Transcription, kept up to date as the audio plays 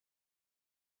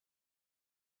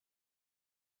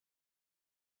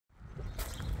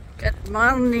Good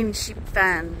morning, sheep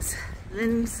fans.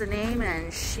 Lynn's the name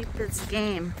and sheep is the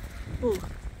game. Ooh,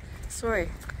 sorry.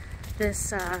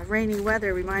 This rainy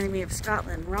weather reminded me of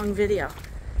Scotland. Wrong video.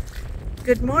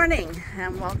 Good morning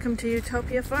and welcome to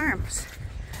Ewetopia Farms.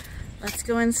 Let's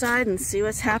go inside and see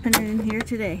what's happening in here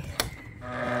today.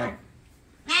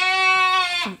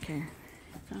 Okay,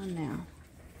 it's on now.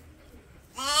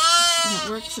 And it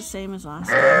works the same as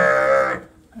last time.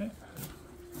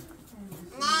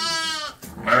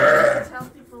 Tell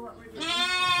people what we're doing.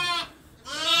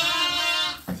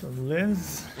 So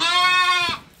Lynn's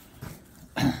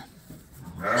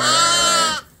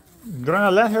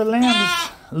gonna let her lambs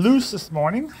loose this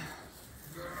morning.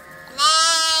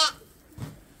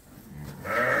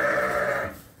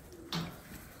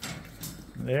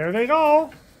 There they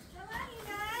go. Come on, you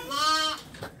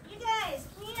guys. You guys,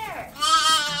 come here.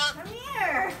 Come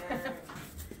here.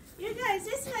 You guys,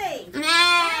 this way.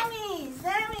 Lammies,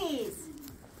 lammies.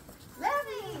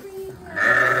 Lammies. Come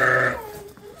on.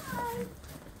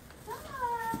 Come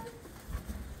on.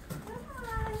 Come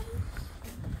on.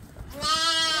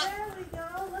 There we go.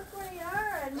 Look where you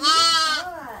are. And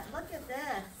look at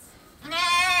this.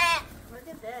 Look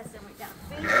at this. And we got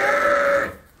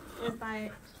feeder with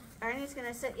my... Arnie's going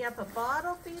to set you up a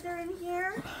bottle feeder in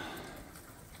here.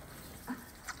 There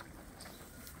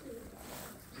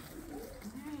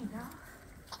you go.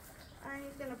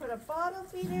 Arnie's going to put a bottle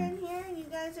feeder in here, and you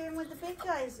guys are in with the big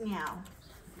guys now.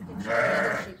 You can show the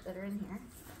other sheep that are in here.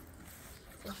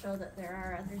 To show that there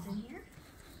are others in here.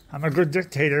 I'm a good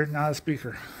dictator, not a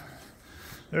speaker.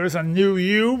 There's a new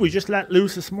ewe we just let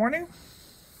loose this morning.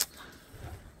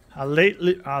 A late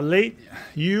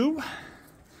ewe.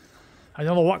 I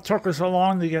don't know what took her so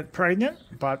long to get pregnant,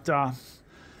 but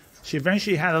she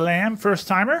eventually had a lamb, first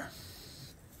timer.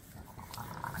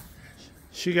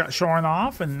 She got shorn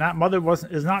off, and that mother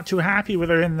is not too happy with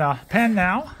her in the pen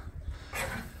now.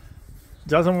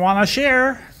 Doesn't want to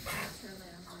share.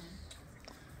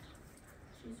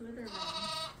 She's with her lamb.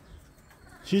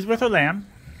 She's with her lamb.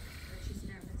 She's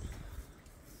nervous.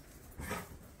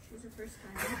 She's a first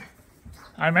timer.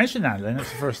 I mentioned that, Lynn.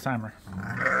 It's the first timer.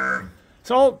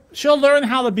 So she'll learn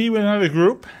how to be with another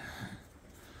group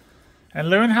and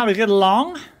learn how to get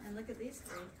along. And look at these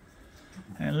three.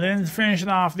 And Lynn's finishing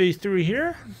off these three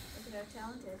here. Look at how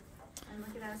talented. And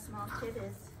look at how small Kid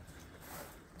is.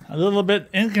 A little bit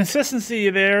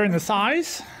inconsistency there in the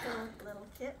size. Little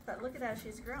Kit, but look at how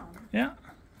she's grown. Yeah.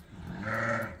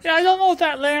 Yeah, I don't know if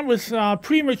that lamb was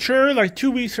premature, like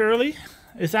 2 weeks early.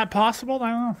 Is that possible?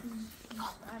 I don't know.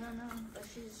 I don't know, but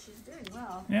she's doing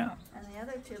well. Yeah. And the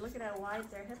other two, look at how wide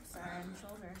their hips are and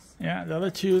shoulders. Yeah, the other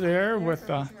two there with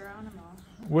Geronimo.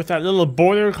 that little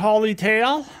border collie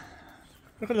tail.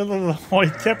 Look at the little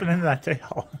white tipping into that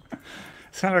tail.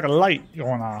 It's kind of like a light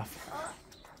going off. Oh,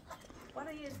 one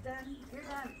of you's done. You're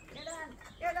done. You're done.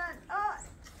 You're done. Oh.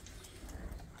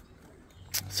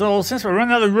 So since we're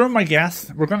running out of room, I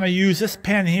guess, we're going to use this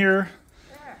pen here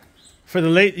There. for the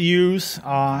late ewes.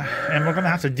 And we're going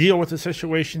to have to deal with the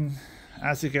situation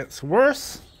as it gets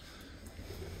worse.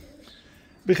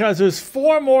 Because there's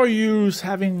 4 more ewes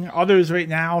having others right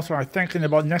now, so I'm thinking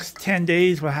about next 10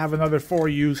 days we'll have another 4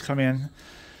 ewes come in.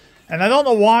 And I don't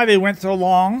know why they went so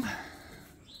long,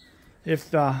 if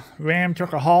the ram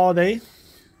took a holiday.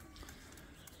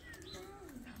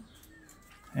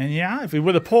 And yeah, if we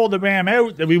would have pulled the ram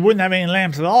out, then we wouldn't have any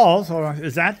lambs at all, so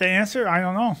is that the answer? I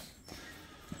don't know.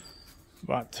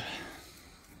 But...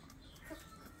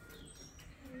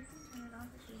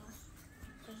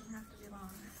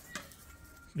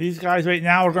 these guys right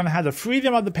now are going to have the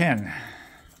freedom of the pen.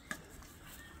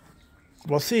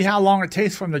 We'll see how long it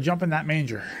takes for them to jump in that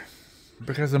manger.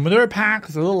 Because the manure pack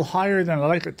is a little higher than I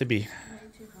like it to be.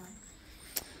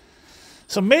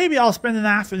 So maybe I'll spend an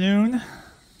afternoon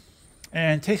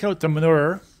and take out the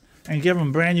manure and give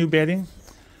them brand new bedding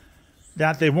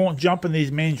that they won't jump in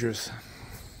these mangers.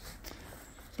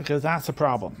 Because that's a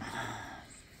problem.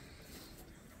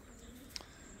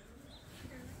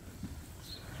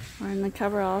 We're in the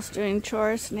coveralls doing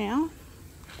chores now.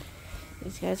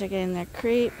 These guys are getting their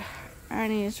creep.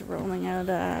 Arnie's rolling out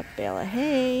a bale of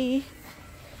hay.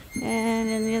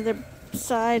 And on the other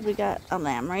side we got a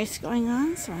lamb race going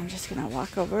on. So I'm just going to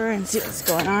walk over and see what's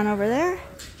going on over there.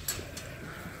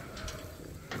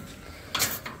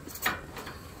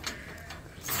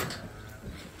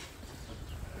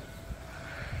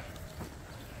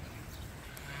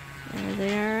 There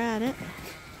they are at it.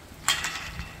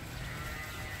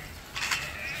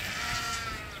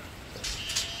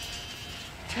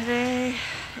 Today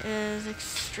is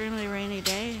extremely rainy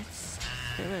day.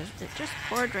 It just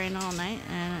poured rain all night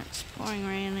and it's pouring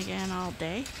rain again all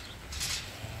day.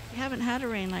 We haven't had a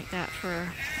rain like that for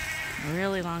a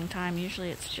really long time. Usually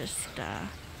it's just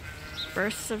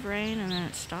bursts of rain and then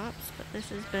it stops, but this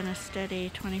has been a steady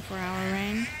 24-hour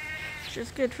rain, which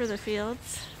is good for the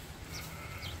fields.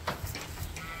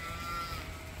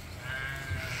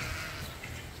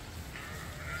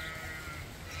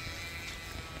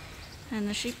 And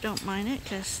the sheep don't mind it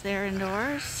because they're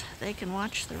indoors. They can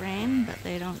watch the rain, but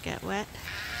they don't get wet.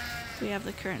 We have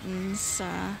the curtains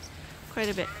quite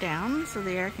a bit down so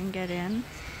the air can get in,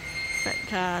 but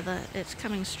it's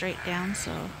coming straight down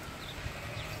so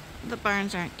the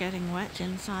barns aren't getting wet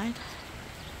inside.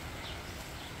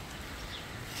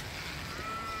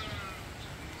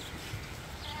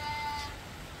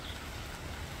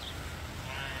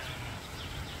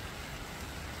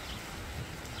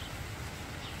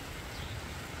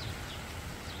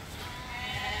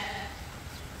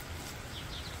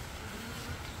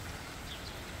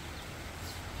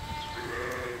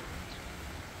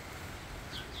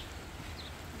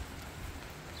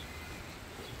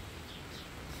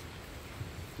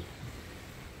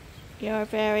 You're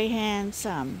very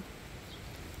handsome.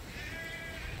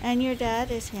 And your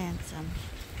dad is handsome.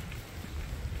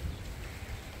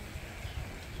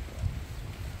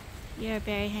 You're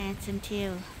very handsome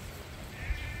too.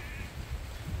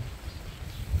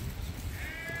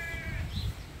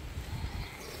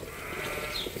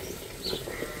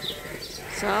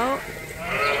 So,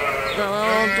 the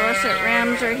little Dorset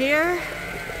rams are here.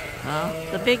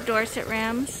 Well, the big Dorset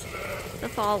rams, the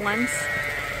fall ones.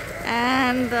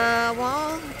 And the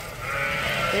wall,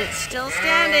 it's still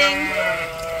standing.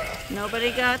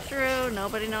 Nobody got through,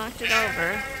 nobody knocked it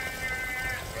over.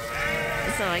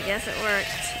 So I guess it worked.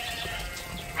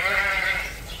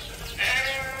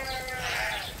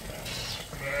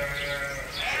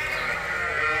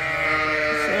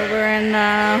 So we're in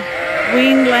the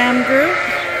weaned lamb group.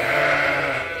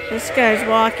 This guy's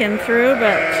walking through,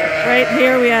 but right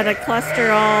here we had a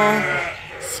cluster all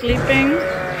sleeping,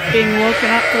 being woken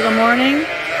up for the morning,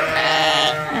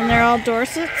 and they're all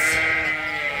Dorsets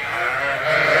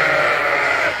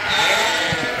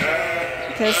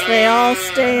because they all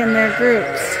stay in their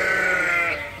groups.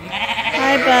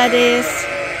 Hi buddies.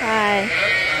 Hi.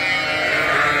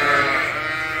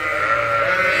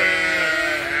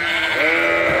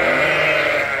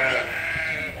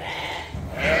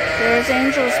 There's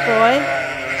Angel's boy.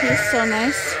 He's so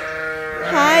nice.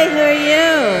 Hi, who are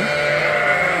you?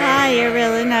 Hi, you're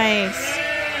really nice.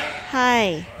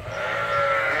 Hi.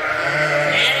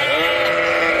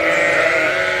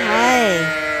 Hi.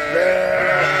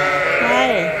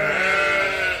 Hi.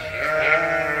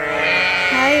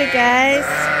 Hi, you guys.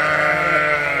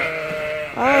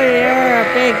 Oh, you're a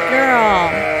big girl.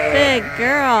 Big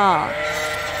girl.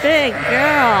 Big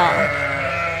girl.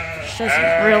 She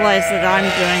doesn't realize that I'm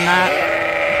doing that.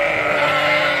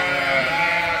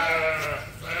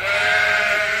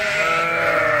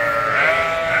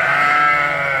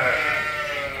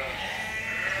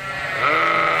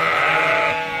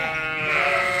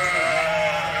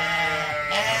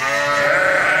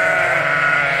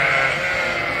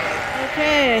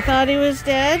 I thought he was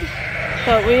dead,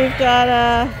 but we've got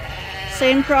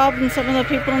same problem some of the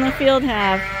people in the field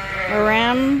have. A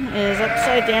ram is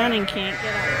upside down and can't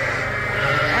get up.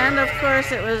 And of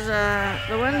course it was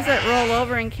the ones that roll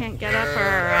over and can't get up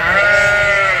are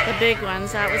the big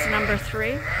ones. That was number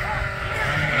 3.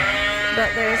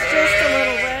 But there's just a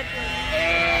little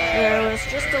there was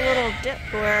just a little dip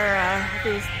where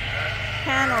these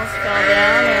panels fell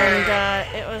down, and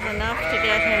it was enough to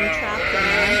get him trapped in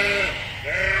there.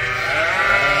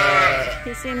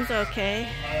 He seems okay,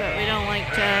 but we don't like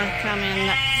to come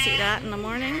and see that in the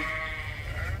morning.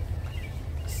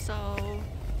 So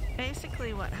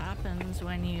basically what happens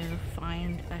when you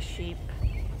find a sheep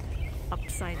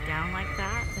upside down like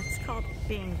that, it's called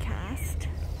being cast.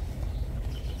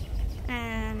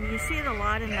 And you see it a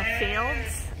lot in the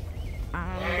fields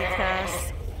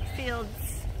because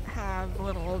fields have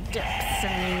little dips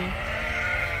and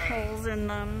holes in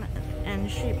them, and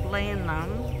sheep lay in them.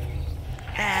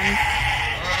 And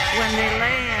when they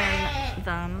lay in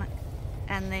them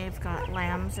and they've got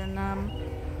lambs in them,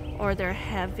 or they're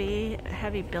heavy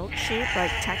built sheep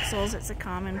like Texels, it's a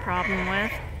common problem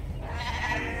with.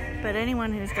 But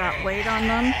anyone who's got weight on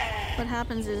them, what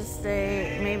happens is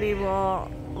they maybe will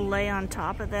lay on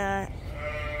top of the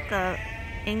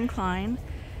incline,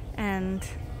 and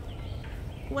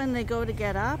when they go to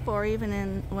get up, or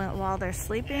even while they're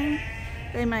sleeping,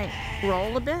 they might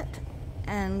roll a bit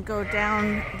and go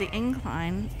down the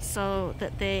incline so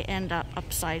that they end up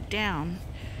upside down.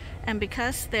 And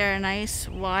because they're nice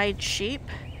wide sheep,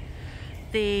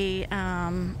 the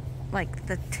like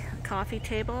the coffee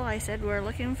table I said we're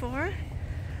looking for,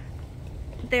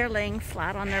 they're laying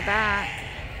flat on their back,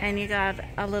 and you got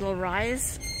a little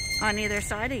rise on either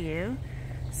side of you,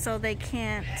 so they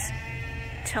can't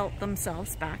tilt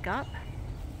themselves back up.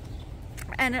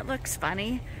 And it looks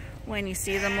funny when you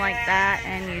see them like that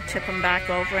and you tip them back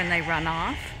over and they run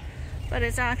off, but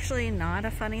it's actually not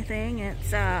a funny thing.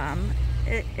 It's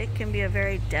it can be a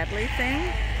very deadly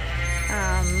thing.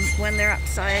 When they're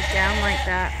upside down like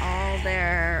that, all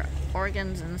their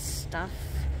organs and stuff,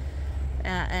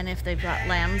 and if they've got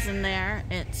lambs in there,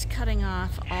 it's cutting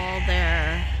off all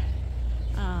their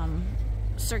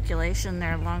circulation,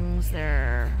 their lungs,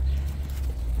 their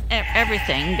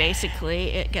everything. Basically,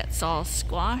 it gets all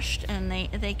squashed, and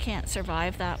they can't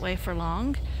survive that way for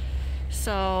long.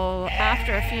 So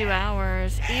after a few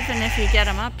hours, even if you get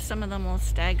them up, some of them will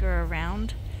stagger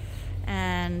around,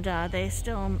 and they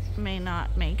still may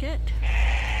not make it.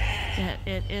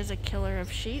 It is a killer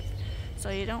of sheep, so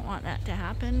you don't want that to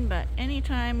happen. But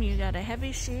anytime you got a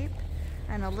heavy sheep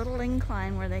and a little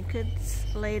incline where they could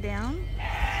lay down,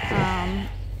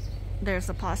 there's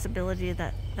a possibility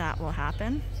that that will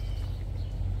happen.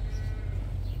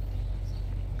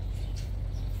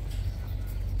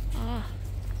 Oh,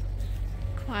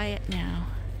 quiet now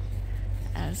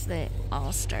as they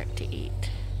all start to eat.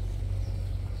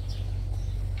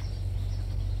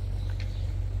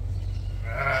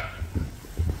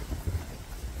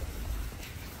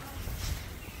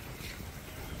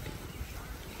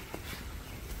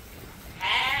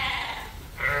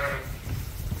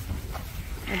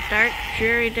 A dark,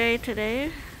 dreary day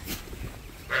today,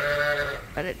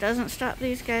 but it doesn't stop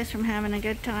these guys from having a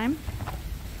good time.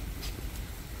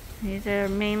 These are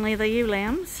mainly the ewe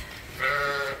lambs.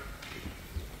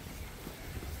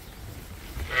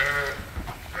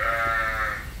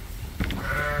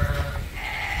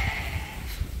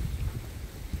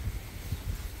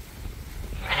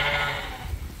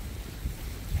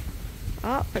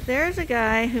 Oh, but there's a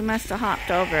guy who must have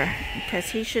hopped over,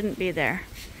 because he shouldn't be there.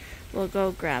 We'll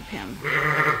go grab him.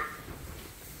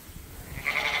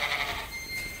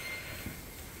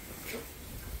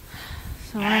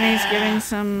 So Arnie's giving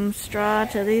some straw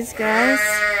to these guys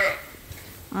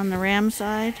on the ram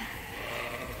side.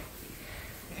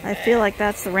 I feel like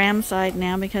that's the ram side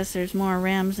now because there's more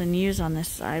rams than ewes on this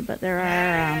side, but there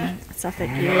are Suffolk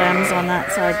ewe lambs on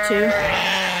that side too.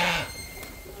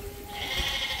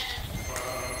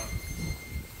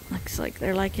 Looks like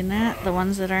they're liking that, the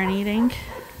ones that aren't eating.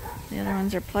 The other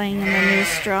ones are playing in the new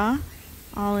straw.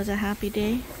 All is a happy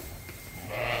day.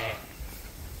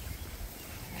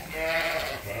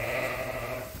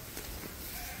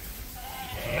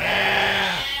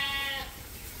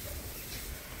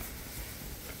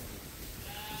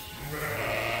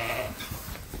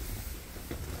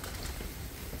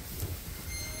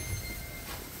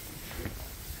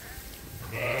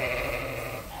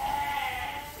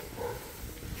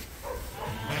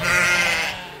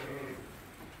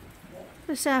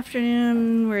 This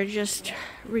afternoon we're just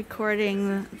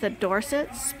recording the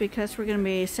Dorsets because we're going to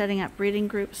be setting up breeding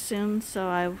groups soon, so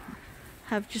I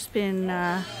have just been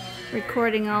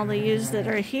recording all the ewes that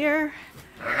are here,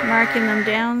 marking them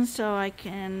down so I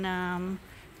can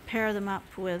pair them up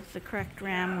with the correct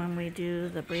ram when we do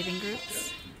the breeding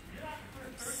groups.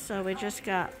 So we just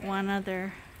got one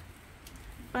other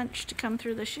bunch to come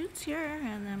through the chutes here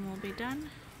and then we'll be done.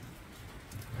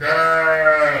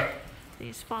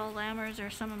 These fall lambers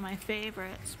are some of my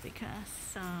favorites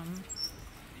because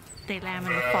they lamb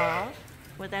in the fall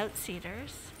without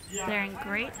cedars. They're in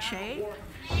great shape,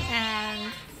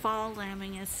 and fall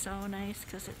lambing is so nice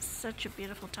because it's such a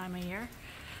beautiful time of year.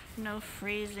 No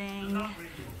freezing,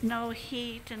 no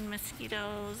heat and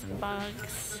mosquitoes and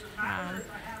bugs.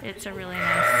 It's a really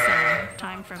nice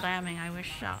time for lambing. I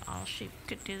wish all sheep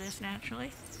could do this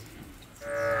naturally.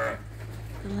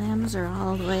 The lambs are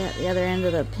all the way at the other end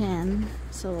of the pen,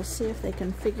 so we'll see if they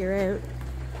can figure out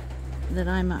that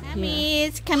I'm up here.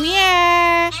 Lammies, come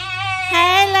here!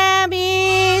 Hi,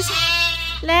 lammies!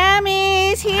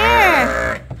 Lammies,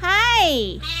 here!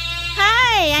 Hi!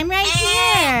 Hi, I'm right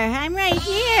here! I'm right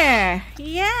here!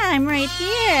 Yeah, I'm right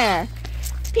here!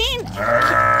 Kit,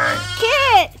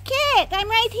 I'm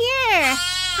right here!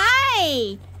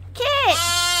 Hi! Kit,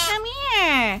 come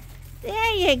here!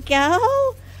 There you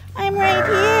go! I'm right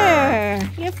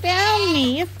here. You found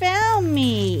me. You found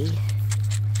me.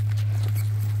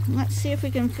 Let's see if we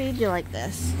can feed you like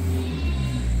this.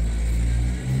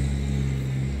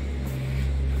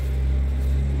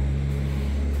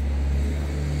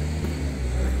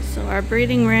 So our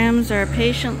breeding rams are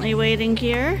patiently waiting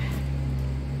here.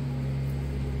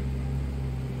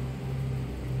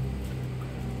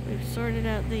 We've sorted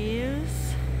out the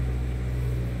ewes.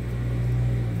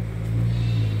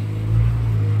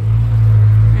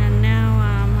 And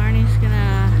now Marnie's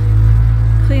gonna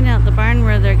clean out the barn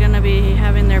where they're gonna be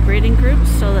having their breeding groups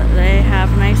so that they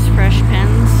have nice fresh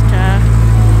pens to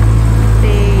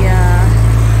be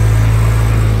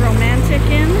romantic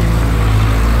in.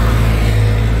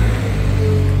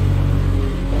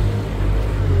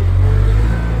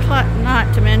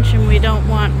 Not to mention we don't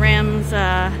want rams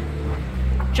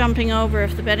jumping over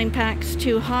if the bedding pack's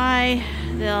too high.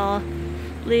 They'll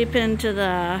leap into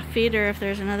the feeder if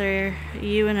there's another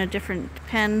ewe in a different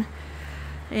pen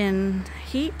in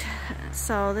heat.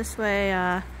 So this way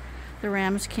the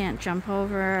rams can't jump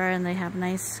over and they have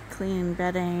nice clean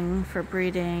bedding for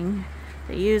breeding.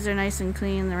 The ewes are nice and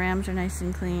clean, the rams are nice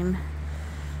and clean.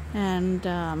 And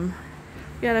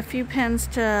we got a few pens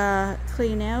to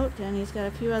clean out, and he's got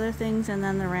a few other things, and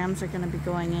then the rams are going to be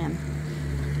going in.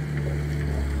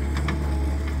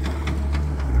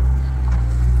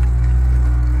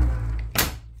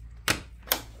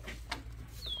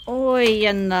 Oi,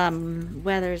 and the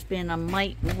weather's been a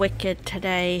mite wicked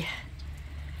today.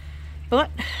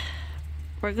 But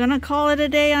we're going to call it a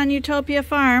day on Ewetopia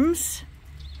Farms.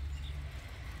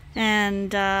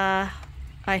 And I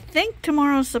think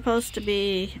tomorrow's supposed to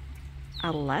be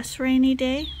a less rainy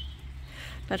day,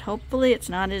 but hopefully it's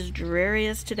not as dreary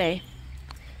as today.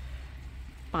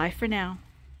 Bye for now.